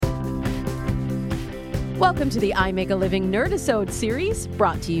Welcome to the I Make a Living Nerdisode series,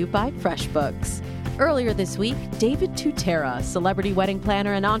 brought to you by FreshBooks. Earlier this week, David Tutera, celebrity wedding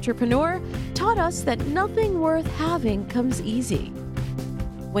planner and entrepreneur, taught us that nothing worth having comes easy.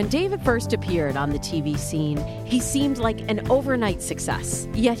 When David first appeared on the TV scene, he seemed like an overnight success.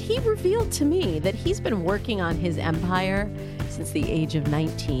 Yet he revealed to me that he's been working on his empire since the age of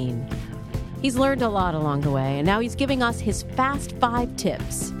 19. He's learned a lot along the way, and now he's giving us his fast 5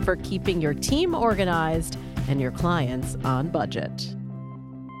 tips for keeping your team organized and your clients on budget.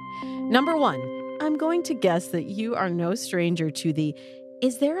 Number 1, I'm going to guess that you are no stranger to the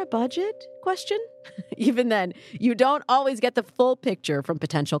 "is there a budget?" question. Even then, you don't always get the full picture from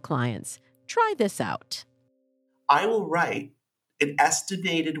potential clients. Try this out. I will write an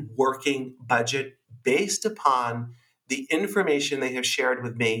estimated working budget based upon the information they have shared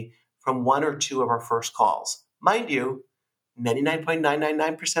with me from 1 or 2 of our first calls. Mind you,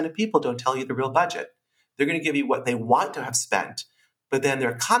 99.999% of people don't tell you the real budget. They're going to give you what they want to have spent, but then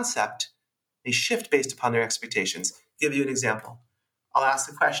their concept, they shift based upon their expectations. I'll give you an example. I'll ask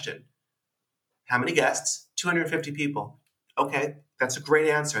the question, how many guests? 250 people. Okay, that's a great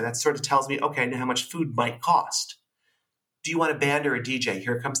answer. That sort of tells me, okay, now how much food might cost. Do you want a band or a DJ?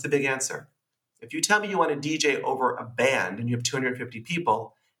 Here comes the big answer. If you tell me you want a DJ over a band and you have 250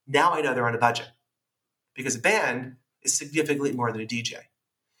 people, now I know they're on a budget, because a band is significantly more than a DJ.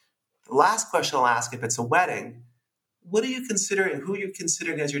 The last question I'll ask, if it's a wedding, what are you considering, who are you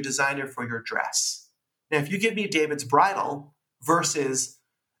considering as your designer for your dress? Now, if you give me David's Bridal versus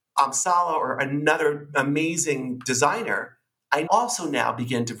Amsala or another amazing designer, I also now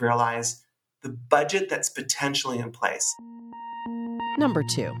begin to realize the budget that's potentially in place. Number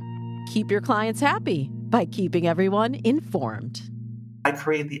 2, keep your clients happy by keeping everyone informed. I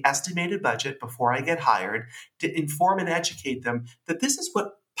create the estimated budget before I get hired to inform and educate them that this is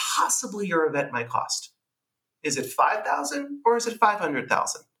what possibly your event might cost. Is it $5,000 or is it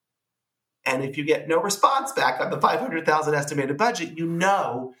 $500,000? And if you get no response back on the $500,000 estimated budget, you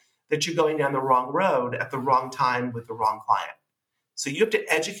know that you're going down the wrong road at the wrong time with the wrong client. So you have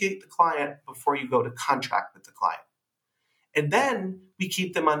to educate the client before you go to contract with the client. And then we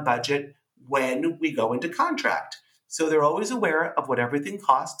keep them on budget when we go into contract. So they're always aware of what everything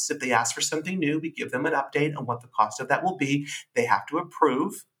costs. If they ask for something new, we give them an update on what the cost of that will be. They have to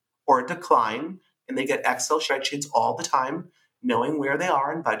approve or decline, and they get Excel spreadsheets all the time, knowing where they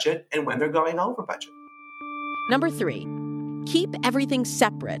are in budget and when they're going over budget. Number 3, keep everything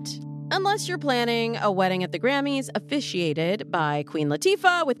separate. Unless you're planning a wedding at the Grammys officiated by Queen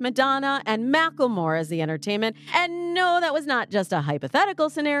Latifah with Madonna and Macklemore as the entertainment. And no, that was not just a hypothetical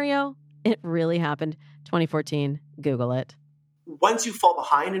scenario. It really happened. 2014. Google it. Once you fall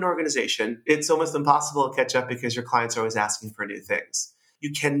behind an organization, it's almost impossible to catch up because your clients are always asking for new things.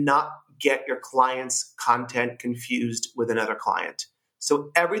 You cannot get your client's content confused with another client.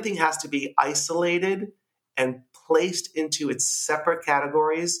 So everything has to be isolated and placed into its separate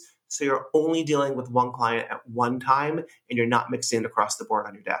categories. So you're only dealing with one client at one time and you're not mixing it across the board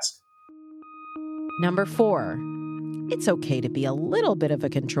on your desk. Number 4. It's okay to be a little bit of a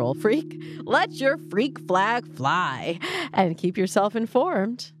control freak. Let your freak flag fly and keep yourself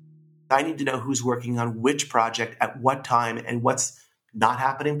informed. I need to know who's working on which project at what time and what's not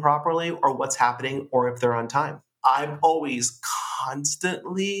happening properly or what's happening or if they're on time. I'm always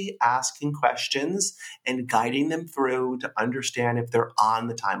constantly asking questions and guiding them through to understand if they're on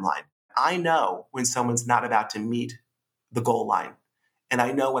the timeline. I know when someone's not about to meet the goal line, and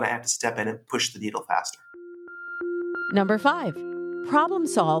I know when I have to step in and push the needle faster. Number 5, problem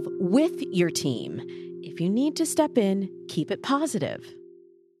solve with your team. If you need to step in, keep it positive.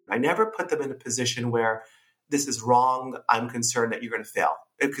 I never put them in a position where this is wrong, I'm concerned that you're going to fail,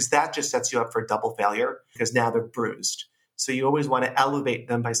 because that just sets you up for a double failure because now they're bruised. So you always want to elevate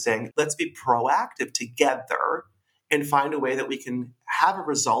them by saying, let's be proactive together and find a way that we can have a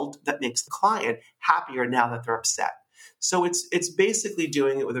result that makes the client happier now that they're upset. So it's basically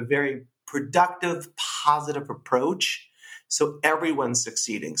doing it with a very productive, positive approach so everyone's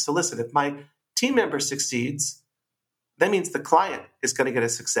succeeding. So listen, if my team member succeeds, that means the client is going to get a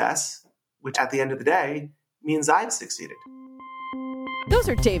success, which at the end of the day means I've succeeded. Those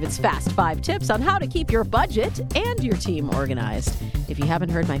are David's Fast 5 tips on how to keep your budget and your team organized. If you haven't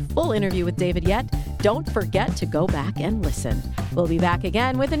heard my full interview with David yet, don't forget to go back and listen. We'll be back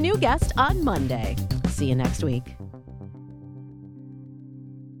again with a new guest on Monday. See you next week.